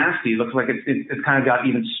looks nasty. It looks like it's kind of got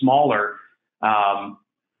even smaller, right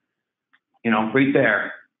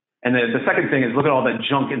there. And the second thing is look at all that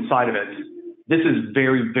junk inside of it. This is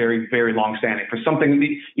very, very, very long-standing. For something,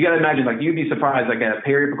 you got to imagine, like you'd be surprised, like a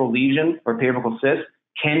periapical lesion or periapical cyst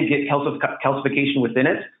can get calcification within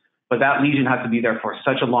it, but that lesion has to be there for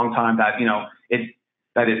such a long time that,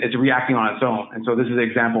 it's reacting on its own. And so this is an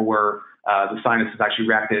example where the sinus is actually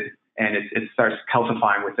reacted and it starts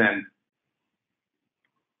calcifying within.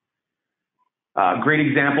 Great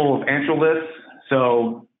example of antral.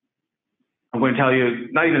 So I'm going to tell you,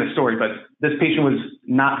 not even a story, but this patient was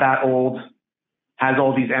not that old, has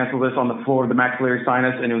all these antral on the floor of the maxillary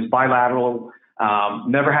sinus, and it was bilateral,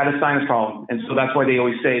 never had a sinus problem. And so that's why they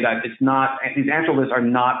always say that these antral are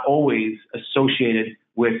not always associated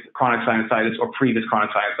with chronic sinusitis or previous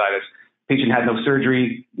chronic sinusitis. Patient had no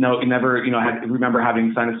surgery, never, remember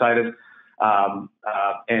having sinusitis,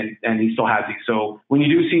 and he still has these. So when you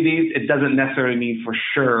do see these, it doesn't necessarily mean for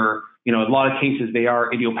sure, a lot of cases they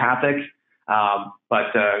are idiopathic,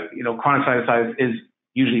 but chronic sinusitis is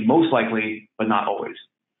usually most likely, but not always.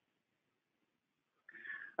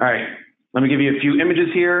 All right. Let me give you a few images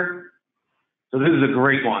here. So this is a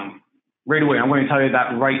great one. Right away, I'm going to tell you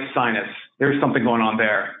that right sinus. There's something going on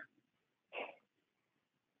there.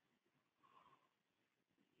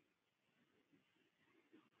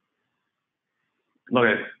 Look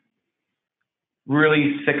at it.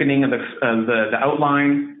 Really thickening of the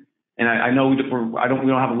outline. And I know we don't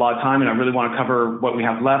have a lot of time, and I really want to cover what we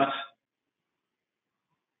have left.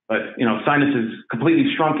 But you know, sinus is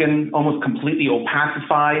completely shrunken, almost completely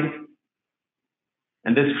opacified,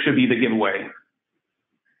 and this should be the giveaway.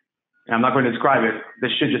 And I'm not going to describe it.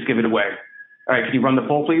 This should just give it away. All right, can you run the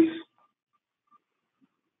poll, please?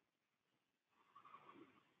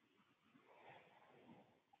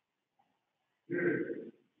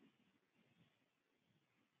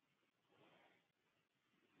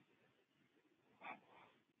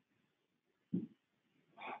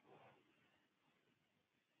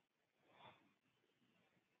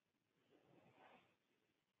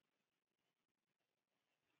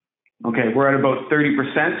 Okay, we're at about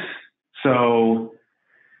 30%. So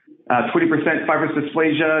 20% fibrous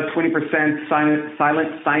dysplasia, 20%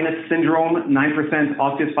 silent sinus syndrome, 9%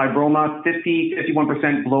 osseous fibroma,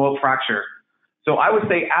 51% blowout fracture. So I would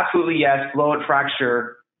say absolutely yes, blowout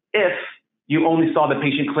fracture, if you only saw the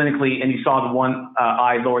patient clinically and you saw the one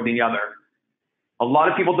eye lower than the other. A lot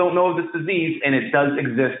of people don't know of this disease, and it does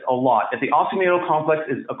exist a lot. If the osteomeatal complex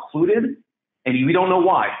is occluded, and we don't know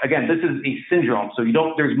why. Again, this is a syndrome, so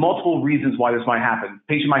there's multiple reasons why this might happen.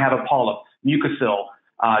 Patient might have a polyp, mucocil,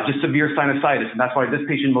 just severe sinusitis, and that's why this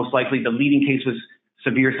patient most likely, the leading case was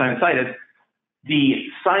severe sinusitis. The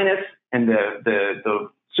sinus and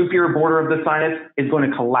the superior border of the sinus is going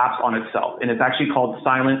to collapse on itself, and it's actually called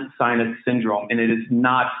silent sinus syndrome, and it is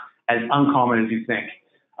not as uncommon as you think.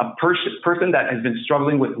 A person that has been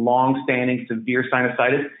struggling with long-standing severe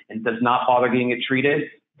sinusitis and does not bother getting it treated,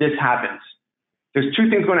 this happens. There's two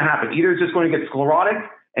things going to happen. Either it's just going to get sclerotic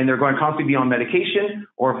and they're going to constantly be on medication,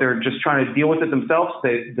 or if they're just trying to deal with it themselves,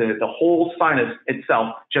 the whole sinus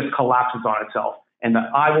itself just collapses on itself. And the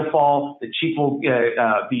eye will fall, the cheek will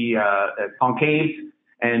be concave,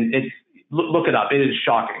 and look it up. It is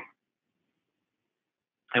shocking.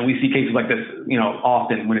 And we see cases like this, you know,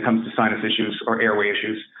 often when it comes to sinus issues or airway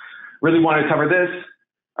issues. Really wanted to cover this.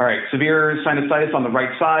 All right, severe sinusitis on the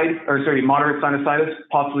right side, moderate sinusitis,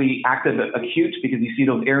 possibly active acute because you see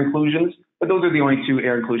those air inclusions, but those are the only two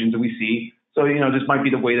air inclusions that we see. So, you know, this might be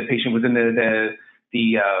the way the patient was in the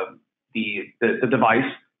device,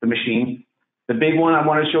 the machine. The big one I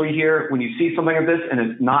want to show you here, when you see something like this and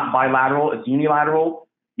it's not bilateral, it's unilateral,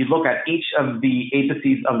 you look at each of the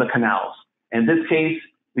apices of the canals. In this case,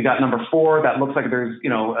 we got number 4. That looks like there's, you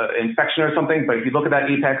know, infection or something. But if you look at that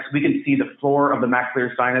apex, we can see the floor of the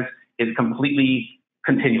maxillary sinus is completely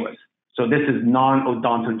continuous. So this is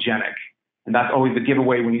non-odontogenic. And that's always the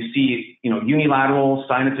giveaway when you see, you know, unilateral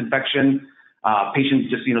sinus infection. Patients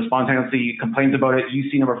just, you know, spontaneously complains about it. You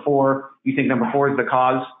see number 4. You think number 4 is the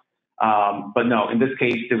cause. But no, in this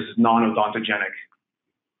case, this is non-odontogenic.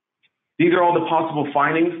 These are all the possible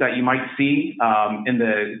findings that you might see in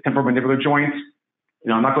the temporomandibular joint. You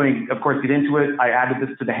know, I'm not going to, of course, get into it. I added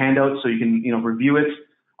this to the handout so you can, you know, review it.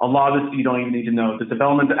 A lot of this you don't even need to know. The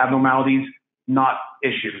development of abnormalities, not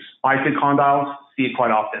issues. Bifid condyles, see it quite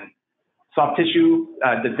often. Soft tissue,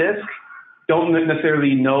 the disc, don't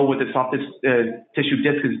necessarily know what the soft tissue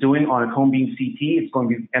disc is doing on a cone beam CT. It's going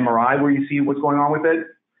to be MRI where you see what's going on with it.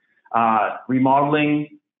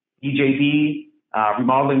 Remodeling, EJD,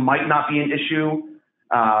 remodeling might not be an issue.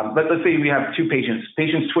 Let's say we have two patients.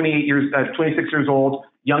 Patient's 26 years old,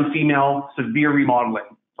 young female, severe remodeling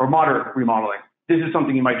or moderate remodeling. This is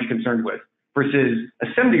something you might be concerned with versus a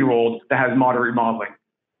 70-year-old that has moderate remodeling.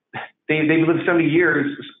 They've lived 70 years,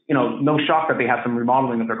 you know, no shock that they have some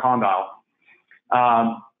remodeling of their condyle.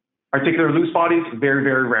 Articular loose bodies, very,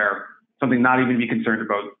 very rare, something not even to be concerned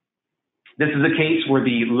about. This is a case where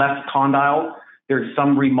the left condyle, there's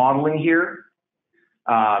some remodeling here.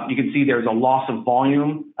 You can see there's a loss of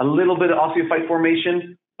volume, a little bit of osteophyte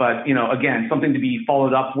formation, but, you know, again, something to be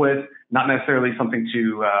followed up with, not necessarily something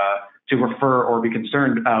to refer or be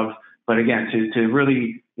concerned of, but again, to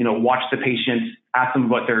really, you know, watch the patient, ask them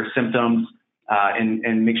what their symptoms,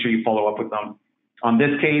 and make sure you follow up with them. On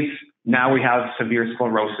this case, now we have severe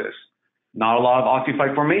sclerosis. Not a lot of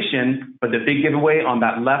osteophyte formation, but the big giveaway on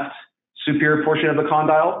that left superior portion of the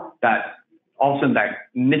condyle, that also that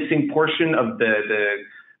missing portion of the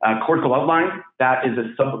cortical outline, that is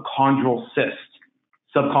a subchondral cyst.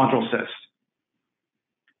 Subchondral cyst.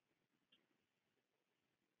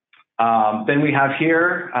 Then we have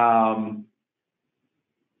here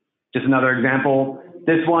just another example.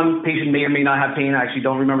 This one, patient may or may not have pain. I actually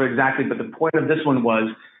don't remember exactly, but the point of this one was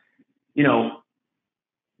you know,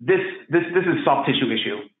 this is soft tissue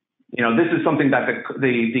issue. You know, this is something that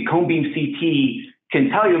the cone beam CT can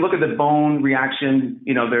tell you. Look at the bone reaction.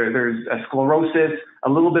 You know, there's a sclerosis, a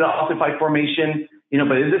little bit of ossified formation. You know,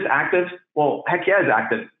 but is this active? Well, heck yeah, it's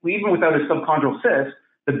active. Even without a subchondral cyst,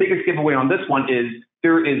 the biggest giveaway on this one is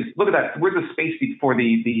there is. Look at that. Where's the space for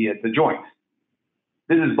the joint?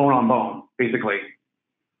 This is bone on bone, basically.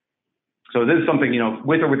 So this is something, you know,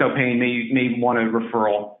 with or without pain, may want a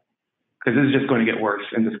referral, because this is just going to get worse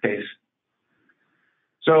in this case.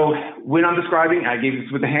 So when I'm describing, I gave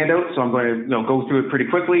this with the handout, so I'm going to go through it pretty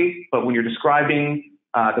quickly. But when you're describing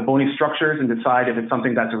the bony structures and decide if it's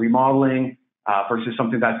something that's a remodeling versus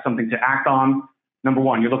something that's something to act on, number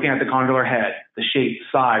one, you're looking at the condylar head, the shape,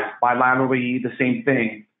 size, bilaterally the same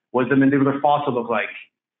thing. What does the mandibular fossa look like?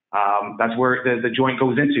 That's where the joint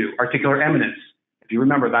goes into. Articular eminence. If you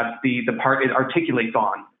remember, that's the part it articulates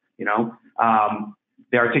on. You know,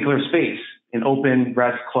 the articular space. In open,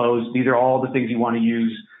 rest, close, these are all the things you want to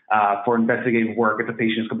use for investigative work if the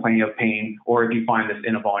patient is complaining of pain or if you find this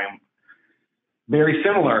in a volume. Very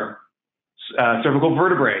similar, cervical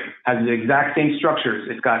vertebrae has the exact same structures.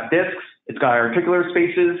 It's got discs, it's got articular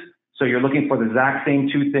spaces, so you're looking for the exact same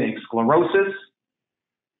two things. Sclerosis,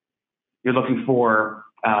 you're looking for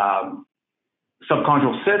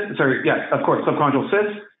subchondral cyst, subchondral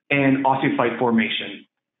cyst, and osteophyte formation.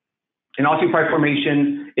 And osteophyte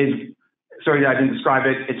formation is, sorry that I didn't describe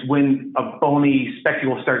it, it's when a bony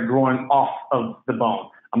specule starts growing off of the bone.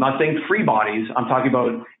 I'm not saying free bodies, I'm talking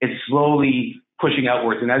about it's slowly pushing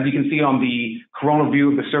outwards. And as you can see on the coronal view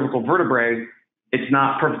of the cervical vertebrae, it's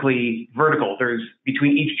not perfectly vertical. There's,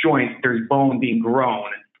 between each joint, there's bone being grown,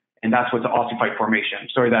 and that's what's the osteophyte formation.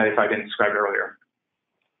 Sorry that if I didn't describe it earlier.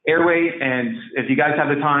 Airway, and if you guys have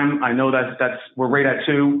the time, I know that's we're right at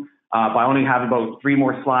 2, but I only have about 3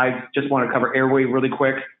 more slides. Just want to cover airway really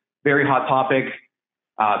quick. Very hot topic.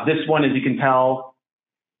 This one, as you can tell,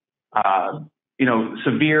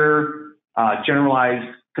 severe generalized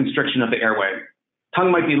constriction of the airway.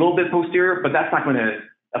 Tongue might be a little bit posterior, but that's not going to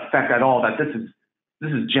affect at all. That this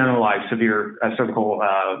is generalized severe cervical,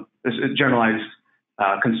 this is generalized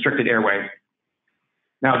constricted airway.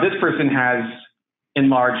 Now this person has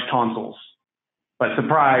enlarged tonsils, but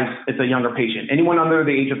surprise, it's a younger patient. Anyone under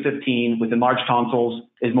the age of 15 with enlarged tonsils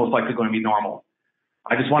is most likely going to be normal.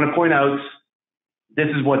 I just want to point out, this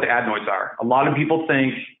is what the adenoids are. A lot of people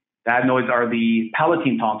think the adenoids are the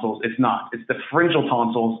palatine tonsils. It's not. It's the pharyngeal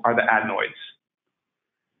tonsils are the adenoids.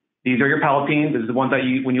 These are your palatine. This is the ones that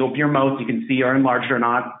when you open your mouth, you can see are enlarged or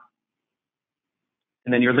not.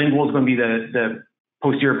 And then your lingual is going to be the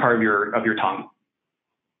posterior part of your tongue.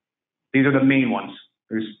 These are the main ones.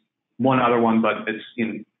 There's one other one, but it's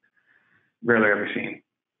rarely ever seen.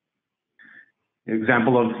 An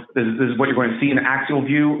example of this is what you're going to see in an axial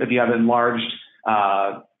view if you have enlarged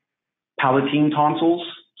palatine tonsils.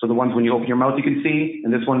 So the ones when you open your mouth you can see,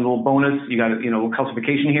 and this one, a little bonus, you got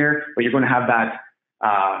calcification here, but you're going to have that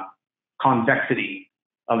convexity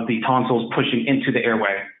of the tonsils pushing into the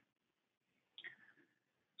airway.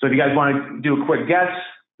 So if you guys want to do a quick guess,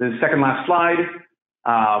 the second last slide,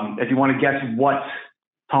 if you want to guess what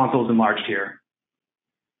tonsil is enlarged here.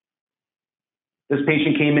 This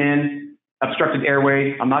patient came in, obstructed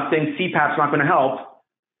airway. I'm not saying CPAP's not going to help,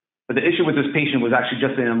 but the issue with this patient was actually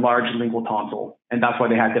just an enlarged lingual tonsil, and that's why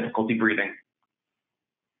they had difficulty breathing.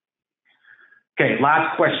 Okay,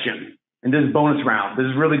 last question, and this is bonus round. This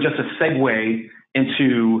is really just a segue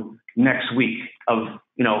into next week of,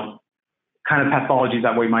 kind of pathologies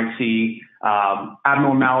that we might see,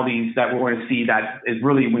 abnormalities that we're going to see that is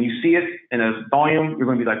really, when you see it in a volume, you're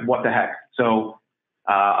going to be like, what the heck? So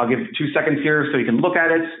I'll give 2 seconds here so you can look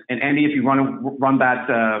at it. And Andy, if you run that,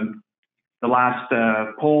 the last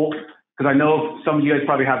poll, because I know some of you guys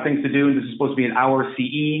probably have things to do, and this is supposed to be an hour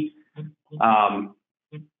CE,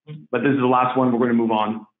 but this is the last one. We're going to move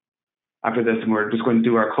on after this, and we're just going to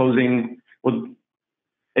do our closing. Well,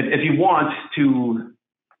 if you want to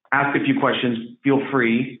ask a few questions, feel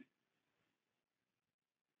free.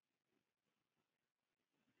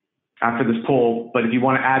 After this poll, but if you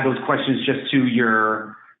want to add those questions just to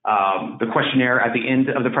your the questionnaire at the end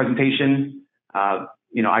of the presentation, I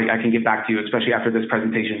can get back to you, especially after this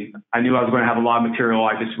presentation. I knew I was going to have a lot of material.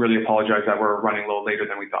 I just really apologize that we're running a little later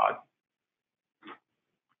than we thought.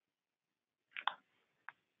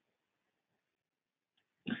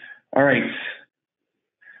 All right.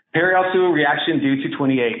 Periosteal reaction due to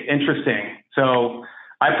 28. Interesting. So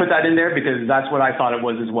I put that in there because that's what I thought it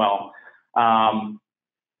was as well.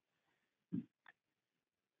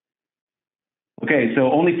 Okay, Okay,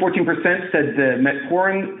 so only 14% said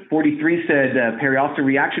metporn, 43 said periosteal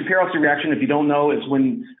reaction. Periosteal reaction, if you don't know, is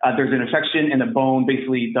when there's an infection and the bone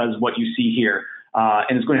basically does what you see here.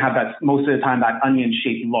 And it's going to have that, most of the time, that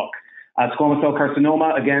onion-shaped look. Squamous cell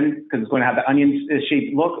carcinoma, again, because it's going to have the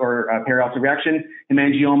onion-shaped look or periosteal reaction.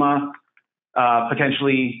 Hemangioma,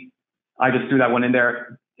 potentially, I just threw that one in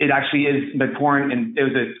there. It actually is metporn, and it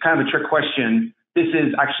was a kind of a trick question. This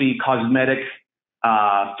is actually cosmetic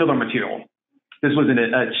filler material. This was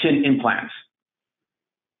a chin implant.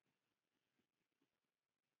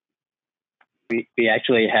 We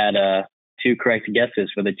actually had 2 correct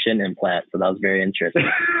guesses for the chin implant, so that was very interesting.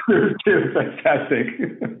 Fantastic.